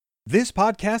This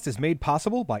podcast is made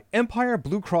possible by Empire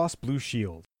Blue Cross Blue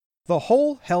Shield, the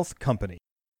whole health company.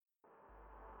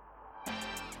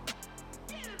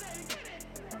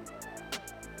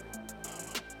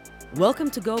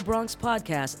 Welcome to Go Bronx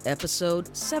Podcast,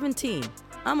 episode 17.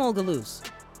 I'm Olga Luz.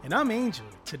 And I'm Angel.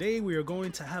 Today we are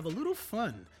going to have a little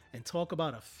fun and talk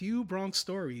about a few Bronx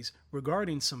stories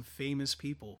regarding some famous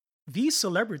people. These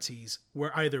celebrities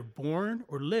were either born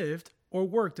or lived or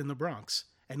worked in the Bronx,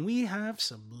 and we have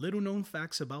some little-known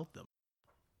facts about them.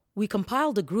 We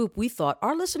compiled a group we thought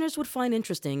our listeners would find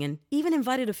interesting and even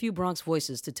invited a few Bronx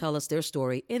voices to tell us their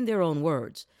story in their own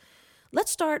words.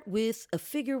 Let's start with a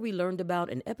figure we learned about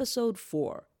in episode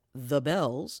 4, The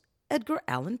Bells, Edgar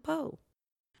Allan Poe.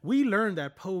 We learned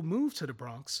that Poe moved to the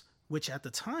Bronx, which at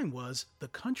the time was the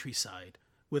countryside,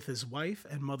 with his wife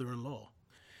and mother-in-law.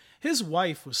 His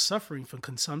wife was suffering from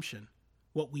consumption,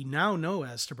 what we now know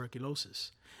as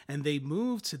tuberculosis, and they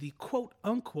moved to the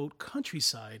quote-unquote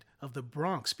countryside of the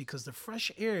Bronx because the fresh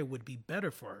air would be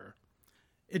better for her.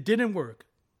 It didn't work.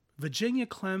 Virginia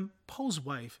Clem, Poe's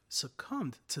wife,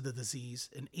 succumbed to the disease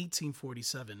in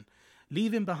 1847,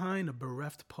 leaving behind a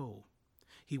bereft Poe.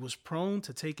 He was prone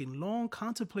to taking long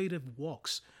contemplative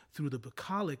walks through the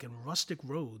bucolic and rustic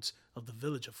roads of the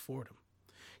village of Fordham.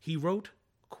 He wrote,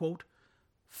 quote,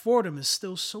 "Fordham is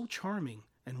still so charming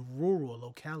and rural a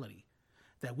locality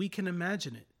that we can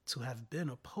imagine it to have been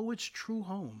a poet's true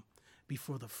home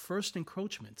before the first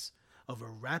encroachments of a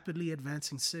rapidly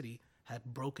advancing city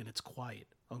had broken its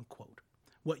quiet," unquote.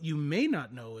 What you may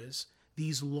not know is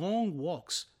these long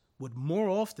walks would more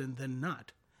often than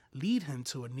not lead him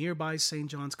to a nearby St.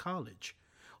 John's College.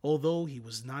 Although he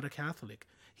was not a Catholic,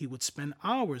 he would spend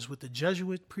hours with the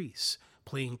Jesuit priests,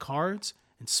 playing cards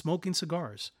and smoking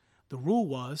cigars. The rule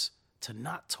was to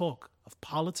not talk of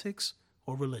politics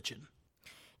or religion.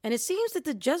 And it seems that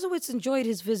the Jesuits enjoyed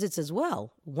his visits as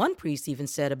well. One priest even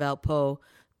said about Poe,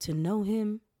 "To know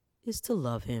him is to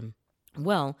love him."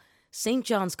 Well, St.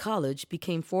 John's College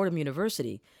became Fordham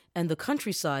University, and the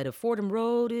countryside of Fordham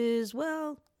Road is,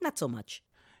 well, not so much.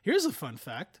 Here's a fun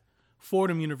fact.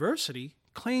 Fordham University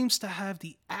claims to have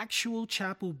the actual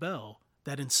chapel bell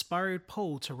that inspired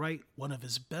Poe to write one of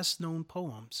his best-known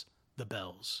poems, The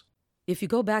Bells. If you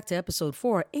go back to episode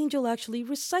 4, Angel actually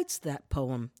recites that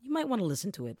poem. You might want to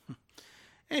listen to it.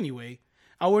 Anyway,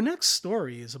 our next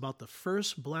story is about the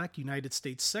first Black United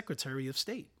States Secretary of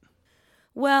State.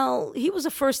 Well, he was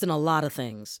a first in a lot of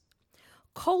things.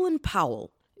 Colin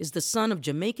Powell is the son of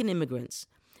Jamaican immigrants,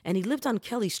 and he lived on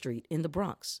Kelly Street in the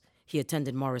Bronx. He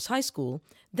attended Morris High School,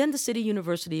 then the City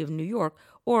University of New York,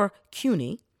 or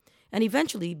CUNY, and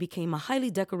eventually became a highly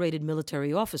decorated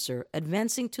military officer,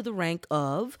 advancing to the rank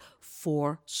of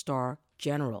 4-star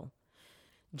general.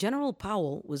 General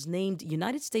Powell was named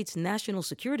United States National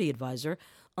Security Advisor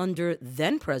under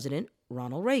then-President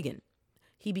Ronald Reagan.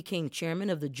 He became chairman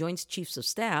of the Joint Chiefs of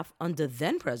Staff under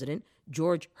then-President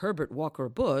George Herbert Walker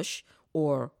Bush,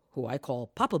 or who I call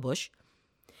Papa Bush.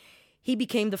 He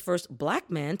became the first black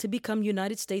man to become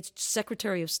United States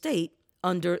Secretary of State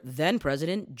under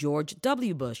then-President George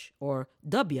W. Bush, or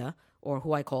W, or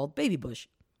who I call Baby Bush.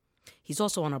 He's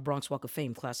also on our Bronx Walk of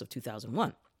Fame class of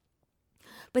 2001.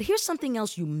 But here's something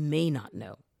else you may not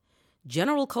know.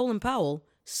 General Colin Powell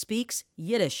speaks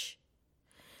Yiddish.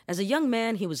 As a young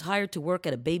man, he was hired to work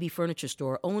at a baby furniture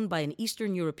store owned by an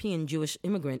Eastern European Jewish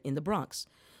immigrant in the Bronx.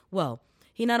 Well,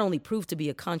 he not only proved to be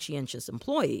a conscientious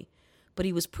employee, but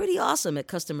he was pretty awesome at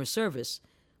customer service,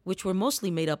 which were mostly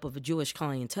made up of a Jewish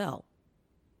clientele.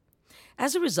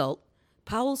 As a result,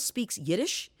 Powell speaks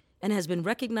Yiddish and has been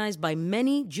recognized by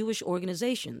many Jewish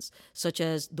organizations, such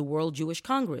as the World Jewish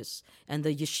Congress and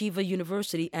the Yeshiva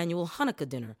University annual Hanukkah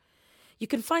dinner. You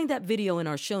can find that video in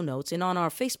our show notes and on our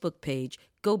Facebook page,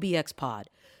 GoBXPod.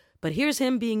 But here's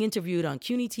him being interviewed on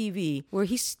CUNY TV, where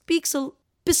he speaks a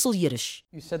bissel Yiddish.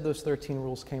 You said those 13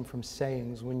 rules came from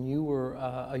sayings. When you were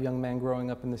a young man growing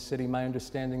up in the city, my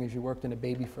understanding is you worked in a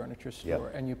baby furniture store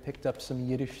and you picked up some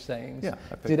Yiddish sayings. Yeah.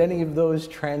 Did any of those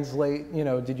translate,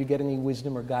 did you get any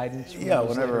wisdom or guidance from those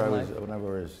whenever later in life? I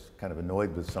was kind of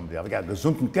annoyed with somebody, I've got the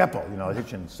Zunken Keppel,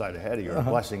 hit you in the side of the head, or you're a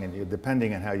blessing, and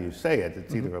depending on how you say it,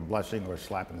 it's either a blessing or a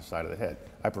slap in the side of the head.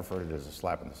 I preferred it as a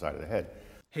slap in the side of the head.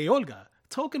 Hey, Olga,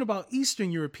 talking about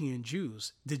Eastern European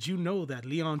Jews, did you know that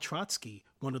Leon Trotsky,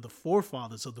 one of the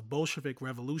forefathers of the Bolshevik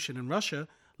Revolution in Russia,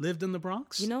 lived in the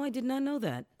Bronx? I did not know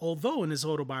that. Although in his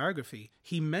autobiography,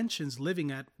 he mentions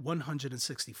living at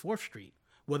 164th Street,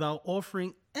 without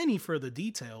offering any further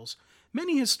details,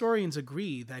 many historians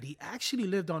agree that he actually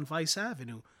lived on Vice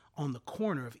Avenue on the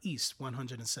corner of East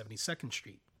 172nd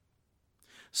Street.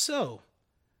 So,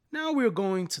 now we're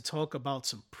going to talk about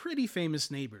some pretty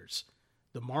famous neighbors.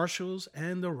 the Marshalls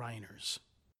and the Reiners.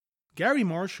 Gary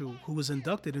Marshall, who was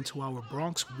inducted into our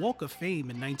Bronx Walk of Fame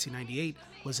in 1998,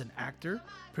 was an actor,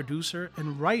 producer,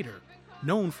 and writer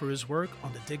known for his work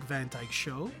on The Dick Van Dyke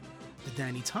Show, The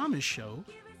Danny Thomas Show,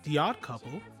 The Odd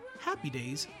Couple, Happy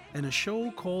Days, and a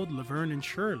show called Laverne and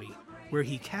Shirley, where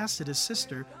he casted his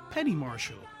sister, Penny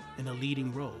Marshall, in a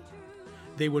leading role.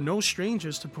 They were no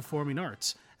strangers to performing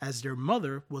arts, as their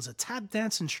mother was a tap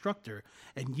dance instructor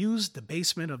and used the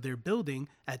basement of their building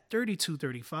at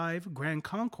 3235 Grand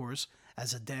Concourse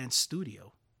as a dance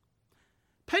studio.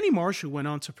 Penny Marshall went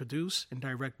on to produce and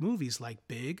direct movies like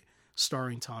Big,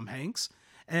 starring Tom Hanks,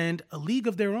 and A League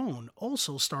of Their Own,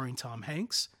 also starring Tom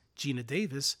Hanks, Gina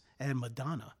Davis, and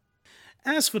Madonna.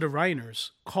 As for the Reiners,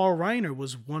 Carl Reiner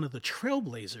was one of the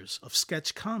trailblazers of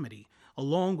sketch comedy,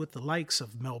 along with the likes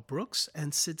of Mel Brooks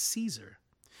and Sid Caesar.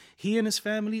 He and his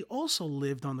family also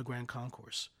lived on the Grand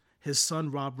Concourse. His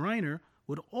son Rob Reiner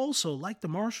would also, like the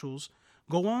Marshalls,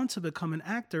 go on to become an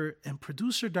actor and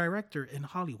producer-director in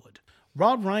Hollywood.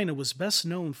 Rob Reiner was best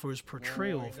known for his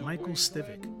portrayal of Michael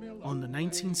Stivic on the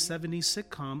 1970s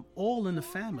sitcom All in the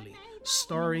Family,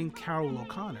 starring Carol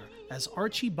O'Connor as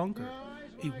Archie Bunker,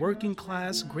 a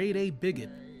working-class grade-A bigot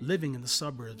living in the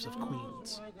suburbs of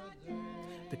Queens.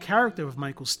 The character of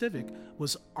Michael Stivic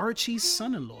was Archie's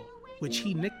son-in-law, which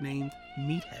he nicknamed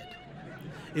Meathead.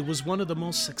 It was one of the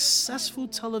most successful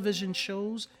television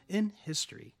shows in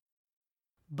history.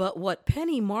 But what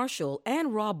Penny Marshall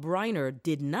and Rob Reiner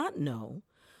did not know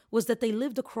was that they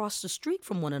lived across the street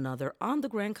from one another on the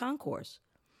Grand Concourse.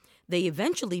 They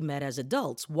eventually met as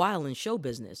adults while in show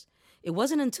business. It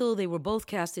wasn't until they were both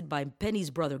casted by Penny's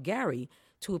brother Gary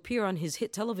to appear on his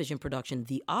hit television production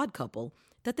The Odd Couple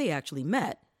that they actually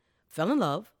met, fell in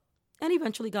love, and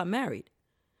eventually got married.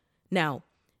 Now,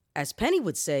 as Penny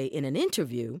would say in an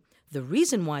interview, the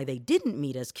reason why they didn't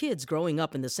meet as kids growing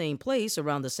up in the same place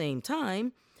around the same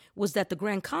time was that the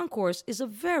Grand Concourse is a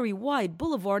very wide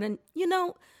boulevard and,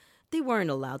 they weren't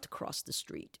allowed to cross the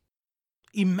street.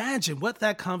 Imagine what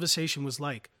that conversation was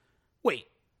like. Wait,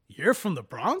 you're from the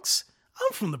Bronx?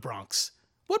 I'm from the Bronx.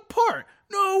 What part?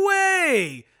 No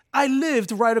way! I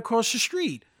lived right across the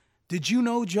street. Did you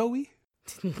know Joey?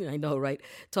 I know, right?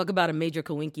 Talk about a major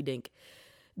coinkydink.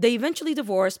 They eventually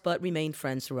divorced, but remained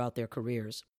friends throughout their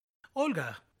careers.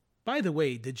 Olga, by the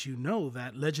way, did you know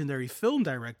that legendary film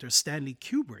director Stanley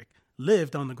Kubrick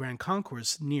lived on the Grand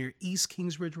Concourse near East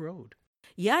Kingsbridge Road?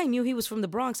 Yeah, I knew he was from the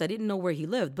Bronx. I didn't know where he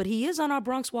lived, but he is on our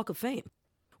Bronx Walk of Fame.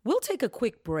 We'll take a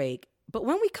quick break, but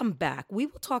when we come back, we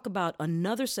will talk about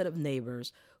another set of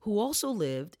neighbors who also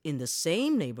lived in the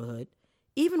same neighborhood,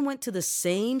 even went to the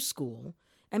same school,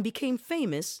 and became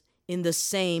famous in the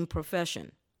same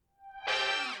profession.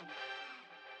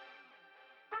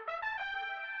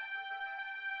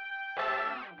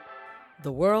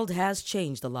 The world has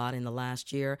changed a lot in the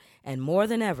last year, and more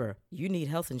than ever, you need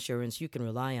health insurance you can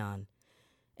rely on.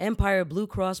 Empire Blue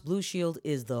Cross Blue Shield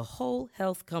is the whole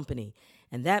health company,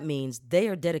 and that means they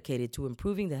are dedicated to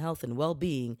improving the health and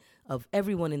well-being of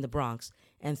everyone in the Bronx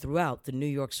and throughout the New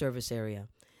York service area.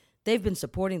 They've been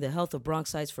supporting the health of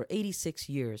Bronxites for 86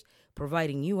 years,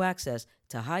 providing you access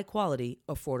to high-quality,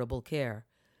 affordable care.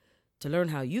 To learn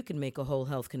how you can make a whole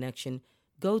health connection,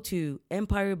 go to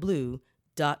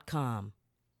empireblue.com.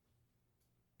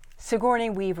 Sigourney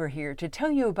Weaver here to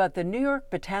tell you about the New York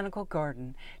Botanical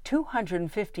Garden.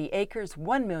 250 acres,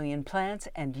 1 million plants,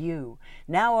 and you.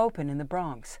 Now open in the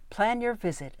Bronx. Plan your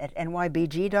visit at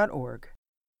nybg.org.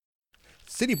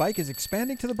 City Bike is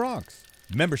expanding to the Bronx.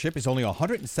 Membership is only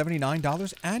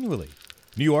 $179 annually.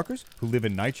 New Yorkers who live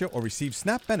in NYCHA or receive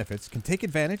SNAP benefits can take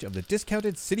advantage of the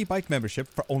discounted City Bike membership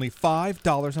for only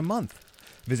 $5 a month.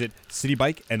 Visit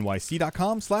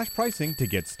citybikenyc.com/pricing to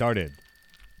get started.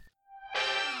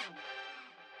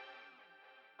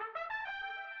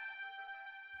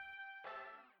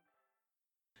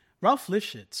 Ralph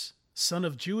Lifshitz, son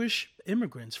of Jewish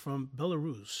immigrants from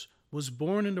Belarus, was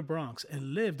born in the Bronx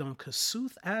and lived on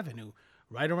Kossuth Avenue,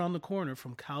 right around the corner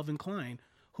from Calvin Klein,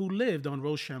 who lived on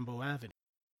Rochambeau Avenue.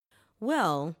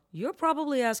 Well, you're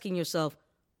probably asking yourself,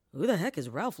 who the heck is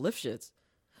Ralph Lifshitz?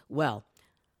 Well,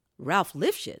 Ralph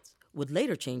Lifshitz would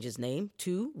later change his name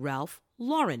to Ralph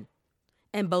Lauren,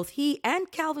 and both he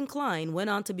and Calvin Klein went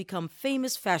on to become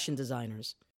famous fashion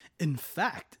designers. In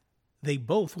fact, they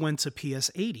both went to PS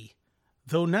 80,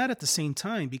 though not at the same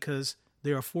time because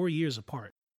they are 4 years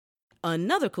apart.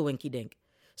 Another coinkydink.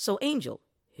 So, Angel,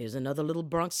 here's another little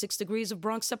Bronx 6 degrees of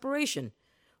Bronx separation.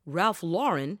 Ralph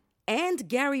Lauren and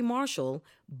Gary Marshall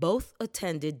both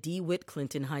attended DeWitt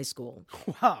Clinton High School.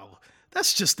 Wow,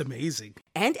 that's just amazing.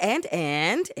 And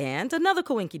another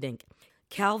coinkydink.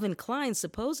 Calvin Klein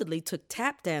supposedly took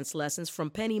tap dance lessons from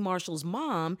Penny Marshall's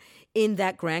mom in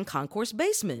that Grand Concourse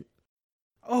basement.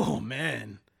 Oh,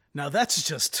 man. Now that's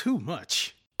just too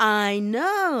much. I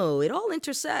know. It all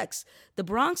intersects. The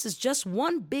Bronx is just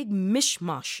one big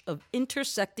mishmash of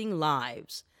intersecting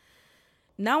lives.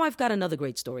 Now I've got another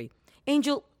great story.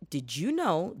 Angel, did you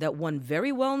know that one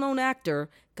very well-known actor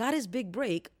got his big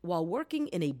break while working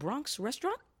in a Bronx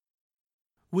restaurant?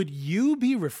 Would you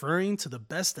be referring to the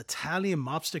best Italian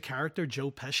mobster character,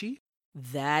 Joe Pesci?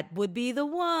 That would be the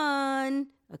one.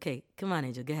 Okay, come on,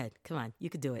 Angel. Go ahead. Come on. You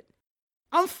could do it.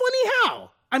 I'm funny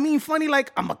how? I mean, funny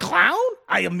like I'm a clown?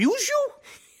 I amuse you?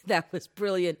 That was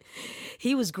brilliant.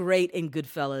 He was great in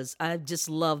Goodfellas. I just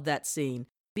loved that scene.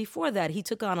 Before that, he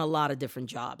took on a lot of different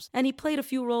jobs, and he played a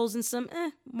few roles in some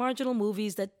marginal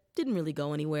movies that didn't really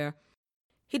go anywhere.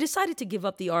 He decided to give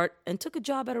up the art and took a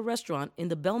job at a restaurant in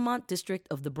the Belmont district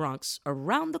of the Bronx,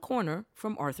 around the corner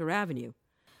from Arthur Avenue.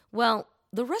 Well,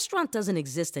 the restaurant doesn't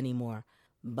exist anymore,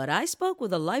 but I spoke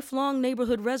with a lifelong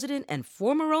neighborhood resident and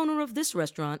former owner of this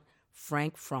restaurant,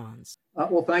 Frank Franz.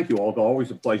 Well, thank you, Olga.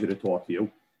 Always a pleasure to talk to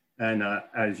you. And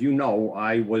as you know,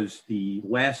 I was the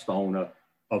last owner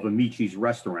of Amici's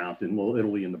restaurant in Little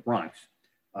Italy in the Bronx.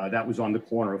 That was on the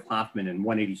corner of Hoffman and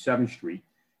 187th Street.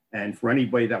 And for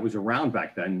anybody that was around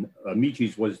back then,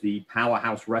 Amici's was the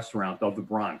powerhouse restaurant of the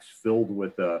Bronx, filled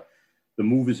with the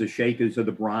movers and shakers of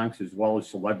the Bronx, as well as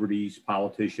celebrities,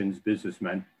 politicians,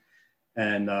 businessmen.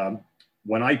 And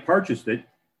when I purchased it,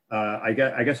 I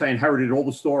guess I inherited all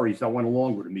the stories that went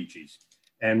along with Amici's.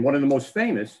 And one of the most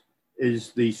famous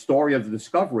is the story of the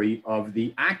discovery of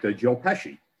the actor, Joe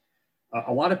Pesci.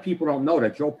 A lot of people don't know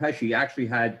that Joe Pesci actually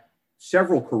had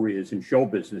several careers in show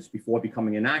business before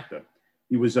becoming an actor.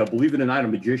 He was, believe it or not, a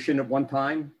magician at one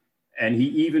time. And he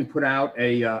even put out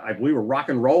I believe, a rock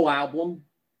and roll album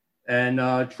and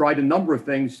tried a number of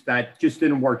things that just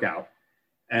didn't work out.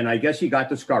 And I guess he got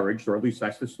discouraged, or at least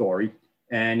that's the story.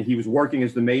 And he was working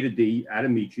as the maitre d' at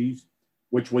Amici's,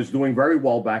 which was doing very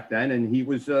well back then. And he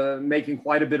was making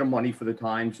quite a bit of money for the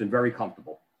times and very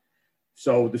comfortable.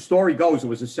 So the story goes, it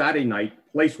was a Saturday night,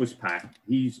 place was packed.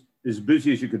 He's as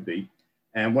busy as you could be.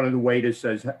 And one of the waiters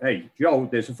says, "Hey, Joe,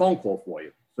 there's a phone call for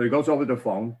you." So he goes over the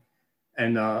phone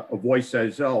and a voice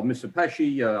says, "Oh, Mr.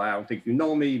 Pesci, I don't think you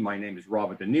know me. My name is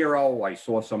Robert De Niro. I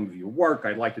saw some of your work.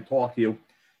 I'd like to talk to you."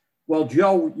 Well,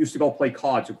 Joe used to go play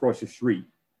cards across the street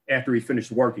after he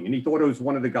finished working. And he thought it was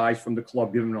one of the guys from the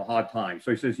club giving him a hard time.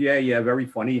 So he says, yeah, very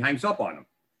funny. He hangs up on him.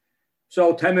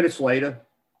 So 10 minutes later,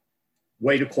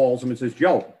 waiter calls him and says,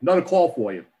 "Joe, another call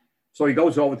for you." So he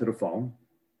goes over to the phone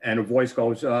and a voice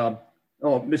goes, "Oh,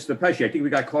 Mr. Pesci, I think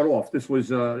we got cut off. This is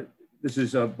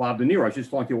Bob De Niro. I was just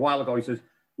talking to you a while ago." He says,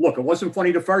 "Look, it wasn't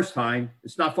funny the first time.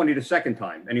 It's not funny the second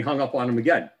time." And he hung up on him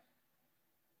again.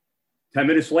 10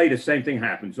 minutes later, same thing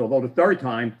happens. Although the third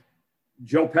time,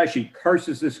 Joe Pesci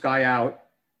curses this guy out,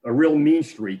 a real mean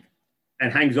streak,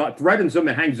 and hangs up, threatens him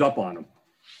and hangs up on him.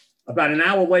 About an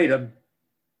hour later,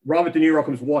 Robert De Niro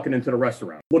comes walking into the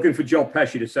restaurant, looking for Joe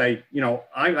Pesci to say,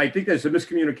 I think there's a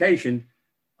miscommunication.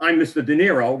 I'm Mr. De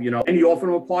Niro, and he offered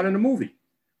him a part in the movie,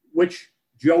 which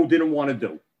Joe didn't want to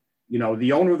do.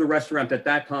 The owner of the restaurant at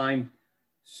that time,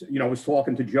 was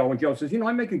talking to Joe, and Joe says,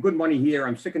 "I'm making good money here.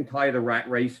 I'm sick and tired of the rat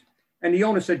race." And the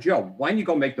owner said, "Joe, why don't you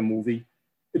go make the movie?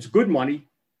 It's good money.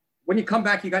 When you come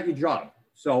back, you got your job."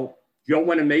 So Joe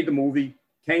went and made the movie,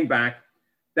 came back.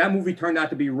 That movie turned out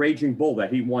to be Raging Bull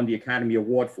that he won the Academy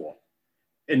Award for.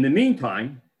 In the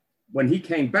meantime, when he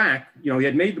came back, he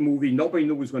had made the movie. Nobody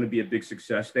knew it was going to be a big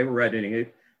success. They were editing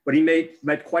it. But he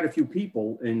met quite a few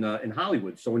people in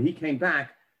Hollywood. So when he came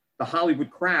back, the Hollywood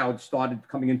crowd started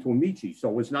coming into Amici. So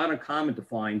it was not uncommon to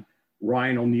find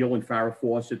Ryan O'Neal and Farrah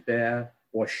Fawcett there,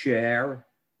 or Cher,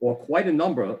 or quite a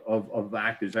number of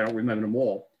actors. I don't remember them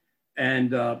all.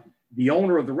 And the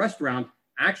owner of the restaurant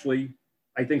actually,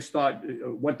 I think,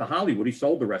 went to Hollywood. He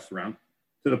sold the restaurant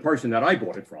to the person that I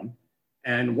bought it from,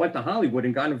 and went to Hollywood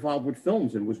and got involved with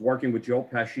films and was working with Joe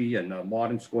Pesci and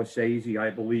Martin Scorsese, I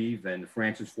believe, and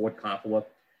Francis Ford Coppola,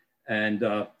 and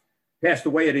passed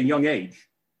away at a young age.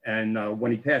 And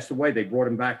when he passed away, they brought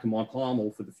him back to Mont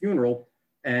Carmel for the funeral.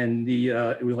 And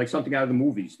it was like something out of the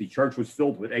movies. The church was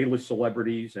filled with A-list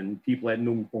celebrities and people that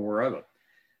knew him from wherever.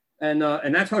 And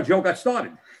that's how Joe got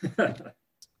started.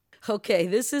 Okay,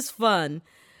 this is fun.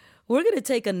 We're going to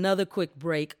take another quick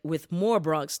break with more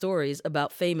Bronx stories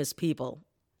about famous people.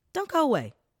 Don't go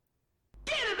away.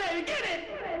 Get it, baby, get it!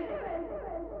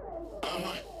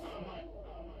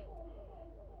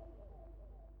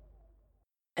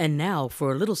 And now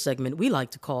for a little segment we like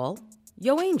to call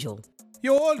Yo Angel.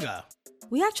 Yo, Olga.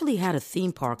 We actually had a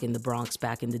theme park in the Bronx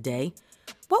back in the day.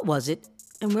 What was it?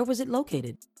 And where was it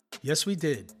located? Yes, we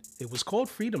did. It was called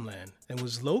Freedom Land and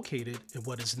was located in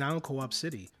what is now Co-op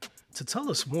City. To tell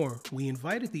us more, we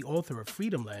invited the author of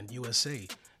Freedom Land USA,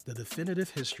 The Definitive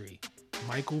History,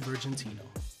 Michael Virgentino.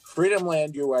 Freedom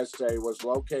Land USA was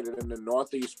located in the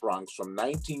Northeast Bronx from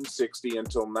 1960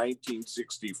 until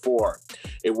 1964.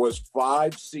 It was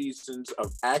 5 seasons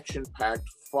of action-packed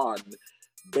fun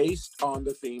based on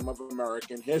the theme of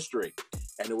American history.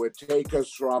 And it would take us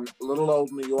from little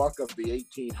old New York of the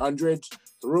 1800s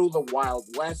through the Wild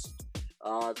West,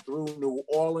 through New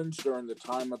Orleans during the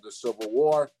time of the Civil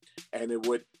War, and it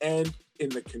would end in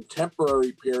the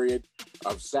contemporary period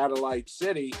of Satellite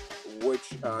City, which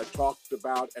talked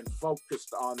about and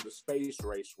focused on the space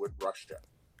race with Russia.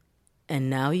 And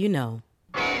now you know.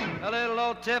 A little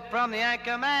old tip from the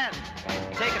anchor man.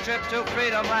 Take a trip to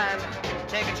Freedom Land.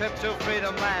 Take a trip to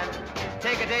Freedom Land.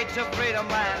 Take a date to Freedom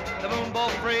Land. The moon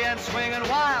both free and swinging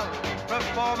wild.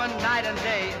 Performing night and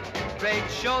day. Great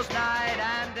shows night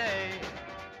and day.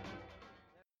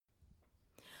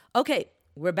 Okay,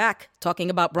 we're back talking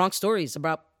about Bronx stories,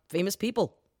 about famous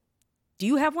people. Do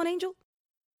you have one, Angel?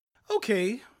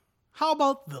 Okay, how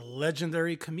about the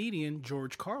legendary comedian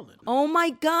George Carlin? Oh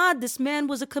my God, this man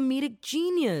was a comedic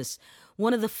genius.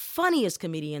 One of the funniest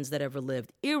comedians that ever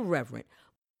lived. Irreverent,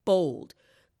 bold.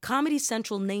 Comedy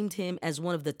Central named him as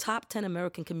one of the top 10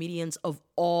 American comedians of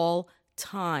all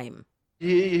time.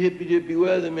 Yeah, hippy-dippy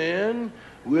weather, man.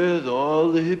 With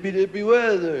all the hippy-dippy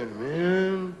weather,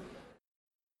 man.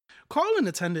 Carlin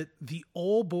attended the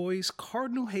all-boys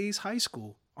Cardinal Hayes High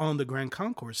School on the Grand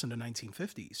Concourse in the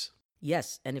 1950s.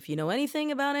 Yes, and if you know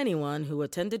anything about anyone who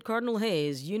attended Cardinal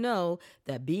Hayes, you know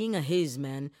that being a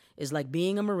Hayesman is like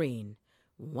being a Marine.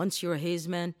 Once you're a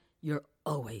Hayesman, you're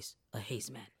always a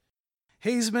Hayesman.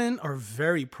 Hayesmen are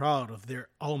very proud of their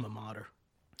alma mater.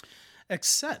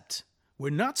 Except,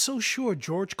 we're not so sure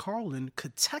George Carlin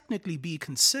could technically be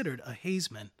considered a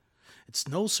Hayesman. It's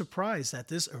no surprise that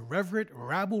this irreverent,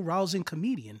 rabble-rousing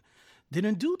comedian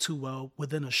didn't do too well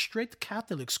within a strict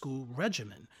Catholic school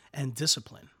regimen and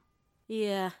discipline.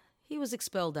 Yeah, he was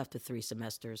expelled after 3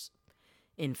 semesters.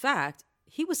 In fact,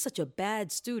 he was such a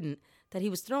bad student that he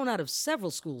was thrown out of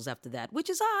several schools after that, which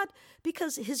is odd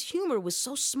because his humor was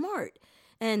so smart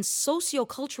and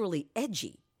socioculturally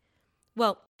edgy.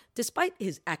 Well, despite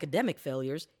his academic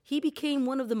failures, he became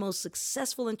one of the most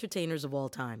successful entertainers of all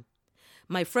time.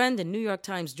 My friend and New York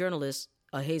Times journalist,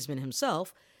 a Hayesman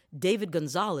himself, David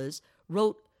Gonzalez,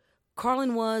 wrote,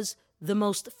 Carlin was the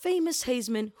most famous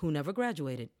Hayesman who never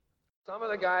graduated. Some of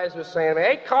the guys were saying,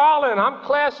 hey, Carlin, I'm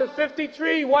class of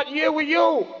 53. What year were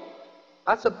you?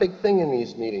 That's a big thing in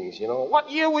these meetings, you know. What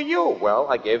year were you? Well,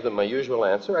 I gave them my usual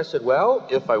answer. I said, well,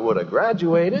 if I would have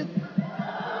graduated,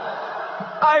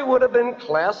 I would have been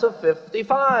class of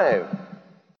 55.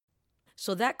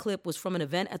 So that clip was from an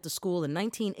event at the school in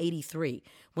 1983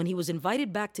 when he was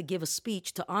invited back to give a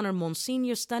speech to honor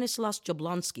Monsignor Stanislas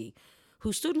Jablonski,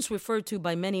 who students referred to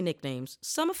by many nicknames,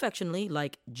 some affectionately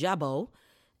like Jabbo,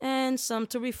 and some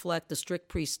to reflect the strict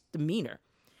priest's demeanor.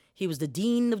 He was the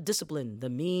dean of discipline, the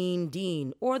mean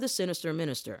dean, or the sinister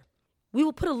minister. We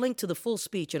will put a link to the full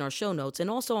speech in our show notes and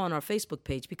also on our Facebook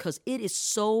page because it is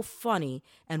so funny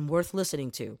and worth listening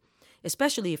to,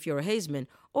 especially if you're a Hayesman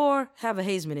or have a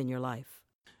Hayesman in your life.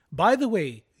 By the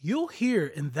way, you'll hear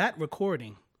in that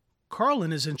recording,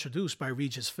 Carlin is introduced by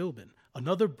Regis Philbin,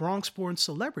 another Bronx-born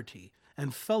celebrity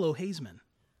and fellow Hayesman.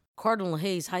 Cardinal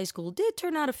Hayes High School did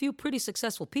turn out a few pretty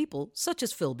successful people, such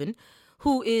as Philbin,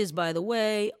 who is, by the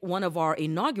way, one of our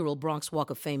inaugural Bronx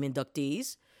Walk of Fame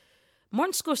inductees,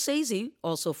 Martin Scorsese,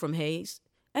 also from Hayes,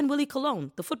 and Willie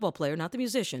Colon, the football player, not the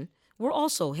musician, were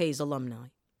also Hayes alumni.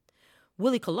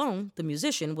 Willie Colon, the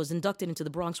musician, was inducted into the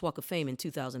Bronx Walk of Fame in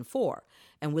 2004,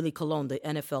 and Willie Colon, the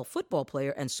NFL football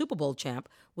player and Super Bowl champ,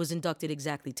 was inducted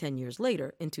exactly 10 years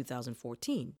later in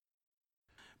 2014.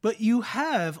 But you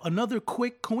have another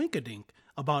quick coinkydink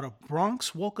about a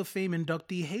Bronx Walk of Fame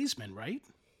inductee Hayesman, right?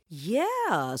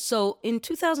 Yeah, so in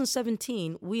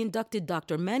 2017, we inducted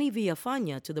Dr. Manny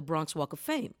Villafana to the Bronx Walk of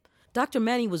Fame. Dr.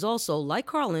 Manny was also, like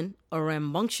Carlin, a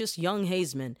rambunctious young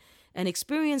Hayesman and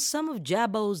experienced some of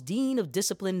Jabbo's Dean of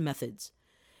Discipline methods.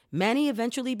 Manny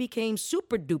eventually became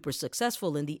super-duper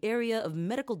successful in the area of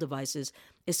medical devices,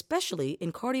 especially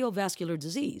in cardiovascular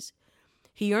disease.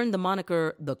 He earned the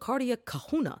moniker the Cardiac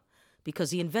Kahuna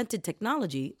because he invented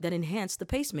technology that enhanced the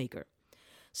pacemaker.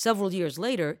 Several years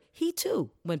later, he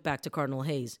too went back to Cardinal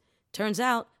Hayes. Turns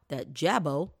out that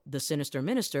Jabbo, the sinister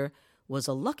minister, was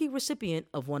a lucky recipient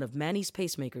of one of Manny's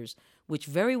pacemakers, which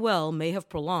very well may have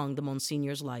prolonged the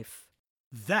Monsignor's life.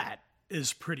 That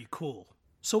is pretty cool.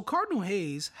 So Cardinal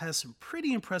Hayes has some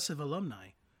pretty impressive alumni.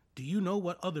 Do you know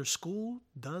what other school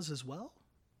does as well?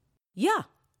 Yeah,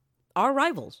 our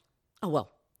rivals. Oh,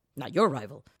 well, not your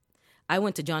rival. I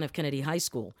went to John F. Kennedy High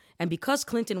School, and because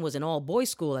Clinton was an all-boys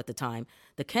school at the time,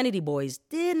 the Kennedy boys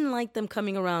didn't like them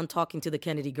coming around talking to the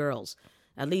Kennedy girls.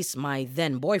 At least my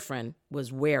then-boyfriend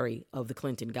was wary of the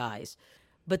Clinton guys.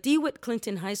 But DeWitt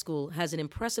Clinton High School has an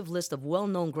impressive list of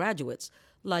well-known graduates,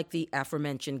 like the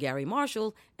aforementioned Gary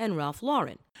Marshall and Ralph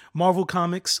Lauren. Marvel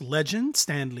Comics legend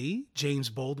Stan Lee,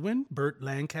 James Baldwin, Burt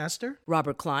Lancaster,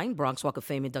 Robert Klein, Bronx Walk of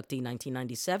Fame inductee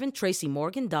 1997, Tracy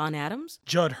Morgan, Don Adams,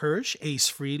 Judd Hirsch,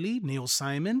 Ace Frehley, Neil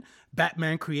Simon,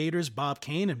 Batman creators Bob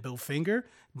Kane and Bill Finger,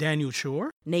 Daniel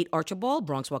Shore, Nate Archibald,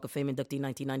 Bronx Walk of Fame inductee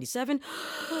 1997,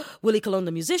 Willie Colon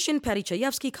the musician, Patty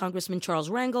Chayefsky, Congressman Charles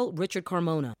Rangel, Richard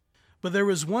Carmona. But there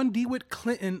was one DeWitt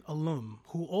Clinton alum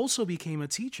who also became a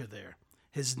teacher there.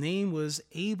 His name was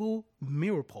Abel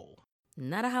Meeropol.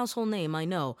 Not a household name, I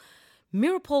know.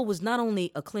 Meeropol was not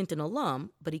only a Clinton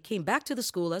alum, but he came back to the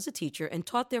school as a teacher and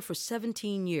taught there for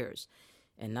 17 years.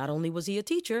 And not only was he a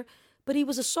teacher, but he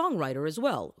was a songwriter as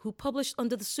well, who published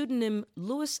under the pseudonym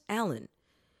Lewis Allen.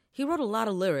 He wrote a lot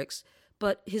of lyrics,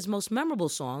 but his most memorable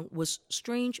song was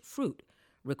Strange Fruit,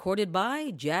 recorded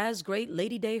by jazz great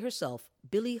Lady Day herself,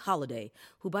 Billie Holiday,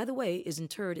 who, by the way, is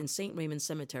interred in St. Raymond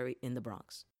Cemetery in the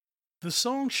Bronx. The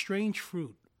song Strange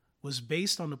Fruit was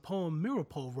based on the poem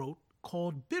Meeropol wrote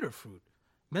called Bitter Fruit,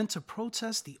 meant to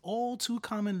protest the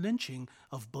all-too-common lynching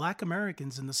of Black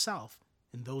Americans in the South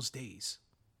in those days.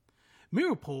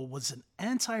 Meeropol was an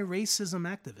anti-racism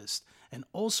activist and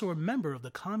also a member of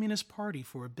the Communist Party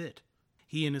for a bit.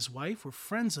 He and his wife were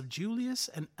friends of Julius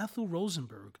and Ethel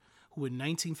Rosenberg, who in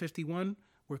 1951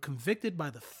 were convicted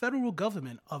by the federal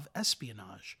government of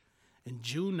espionage. In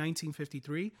June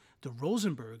 1953, the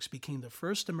Rosenbergs became the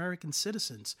first American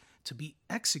citizens to be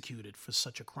executed for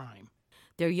such a crime.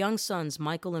 Their young sons,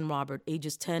 Michael and Robert,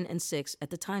 ages 10 and 6, at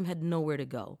the time had nowhere to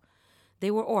go.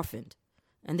 They were orphaned,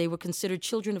 and they were considered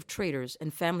children of traitors,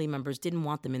 and family members didn't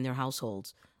want them in their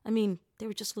households. I mean, they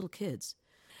were just little kids.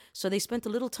 So they spent a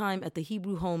little time at the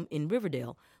Hebrew home in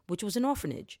Riverdale, which was an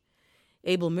orphanage.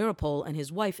 Abel Meeropol and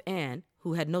his wife, Anne,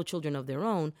 who had no children of their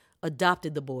own,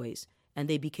 adopted the boys, and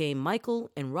they became Michael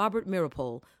and Robert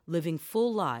Meeropol, living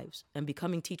full lives and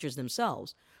becoming teachers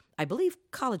themselves, I believe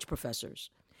college professors.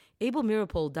 Abel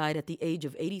Meeropol died at the age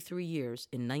of 83 years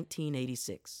in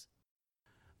 1986.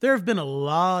 There have been a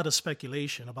lot of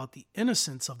speculation about the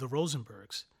innocence of the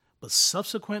Rosenbergs, but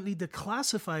subsequently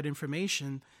declassified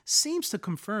information seems to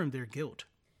confirm their guilt.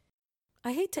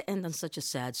 I hate to end on such a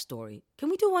sad story. Can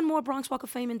we do one more Bronx Walk of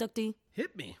Fame inductee?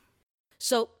 Hit me.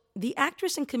 So, the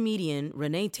actress and comedian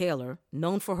Renee Taylor,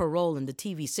 known for her role in the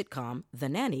TV sitcom The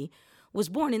Nanny, was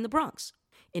born in the Bronx.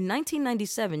 In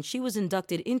 1997, she was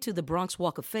inducted into the Bronx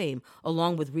Walk of Fame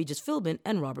along with Regis Philbin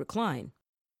and Robert Klein.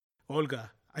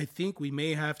 Olga, I think we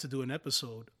may have to do an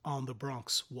episode on the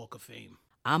Bronx Walk of Fame.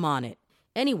 I'm on it.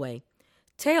 Anyway,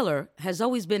 Taylor has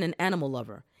always been an animal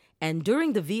lover, and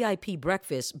during the VIP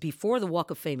breakfast before the Walk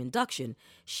of Fame induction,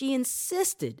 she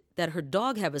insisted that her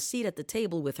dog have a seat at the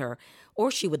table with her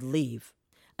or she would leave.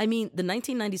 I mean, the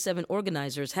 1997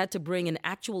 organizers had to bring an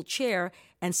actual chair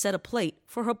and set a plate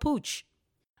for her pooch.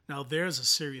 Now there's a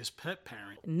serious pet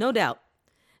parent. No doubt.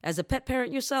 As a pet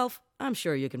parent yourself, I'm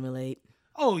sure you can relate.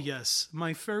 Oh yes,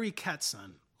 my furry cat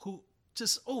son, who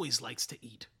just always likes to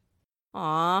eat.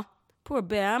 Aw, poor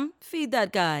Bam. Feed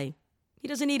that guy. He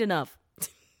doesn't eat enough.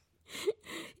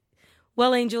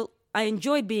 Well, Angel, I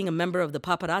enjoyed being a member of the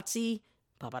paparazzi.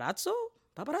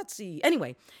 Paparazzi.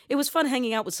 Anyway, it was fun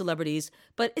hanging out with celebrities,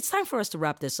 but it's time for us to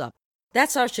wrap this up.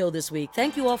 That's our show this week.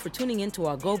 Thank you all for tuning in to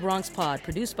our Go Bronx Pod,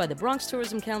 produced by the Bronx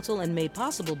Tourism Council and made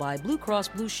possible by Blue Cross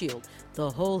Blue Shield, the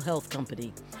whole health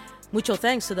company. Mucho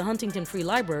thanks to the Huntington Free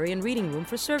Library and Reading Room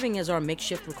for serving as our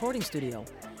makeshift recording studio.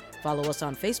 Follow us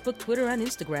on Facebook, Twitter, and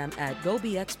Instagram at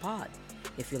GoBXPod.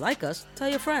 If you like us, tell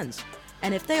your friends.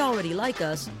 And if they already like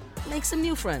us, make some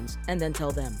new friends and then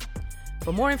tell them.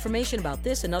 For more information about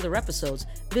this and other episodes,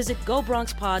 visit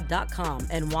GoBronxPod.com.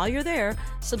 And while you're there,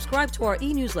 subscribe to our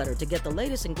e-newsletter to get the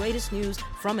latest and greatest news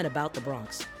from and about the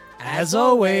Bronx. As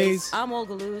always, I'm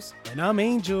Olga Luz. And I'm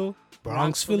Angel.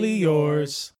 Bronxphilly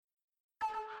yours.